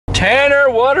Tanner,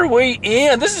 what are we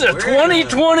in? This is a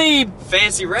 2020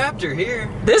 fancy Raptor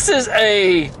here. This is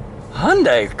a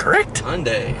Hyundai, correct?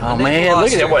 Hyundai. Oh man,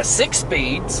 look at that! What, 6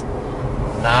 speeds?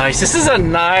 Nice. This is a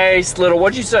nice little.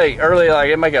 What'd you say earlier?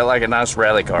 Like it make it like a nice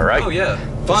rally car, right? Oh yeah,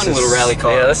 fun little rally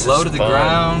car. Yeah, this low is to the fun.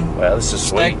 ground. Well, this is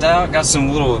sweet. Staked out. Got some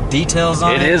little details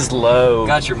on it. It is low.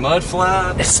 Got your mud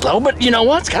flap. It's slow, but you know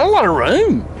what? It's got a lot of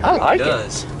room. I like it.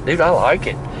 Does. Dude, I like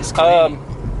it. It's clean.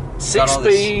 6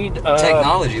 speed.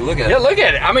 Technology. Look at it. Yeah, look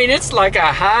at it. I mean, it's like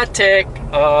a high tech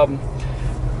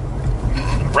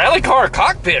rally car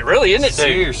cockpit, really, isn't it, dude?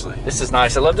 Seriously. This is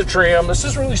nice. I love the trim. This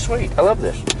is really sweet. I love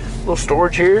this. Little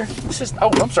storage here. This is,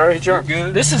 oh, I'm sorry. You're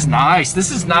good. This is nice.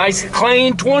 This is nice.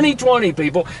 Clean 2020,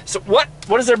 people. So what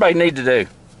does everybody need to do?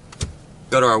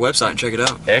 Go to our website and check it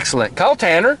out. Excellent. Call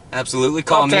Tanner. Absolutely.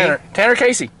 Call me. Tanner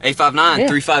Casey.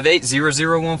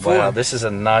 859-358-0014. Wow, this is a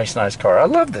nice car. I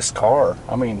love this car.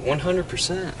 I mean,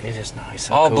 100%. it is nice.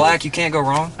 All cool. black. You can't go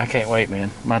wrong. I can't wait, man.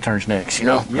 My turn's next, you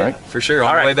know? Yeah, right? for sure. On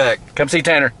All the right. way back. Come see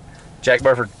Tanner.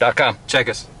 JackBurford.com. Check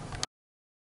us.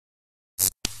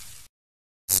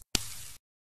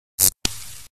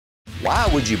 Why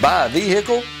would you buy a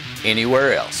vehicle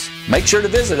anywhere else? Make sure to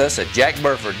visit us at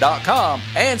jackburford.com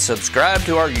and subscribe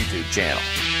to our YouTube channel.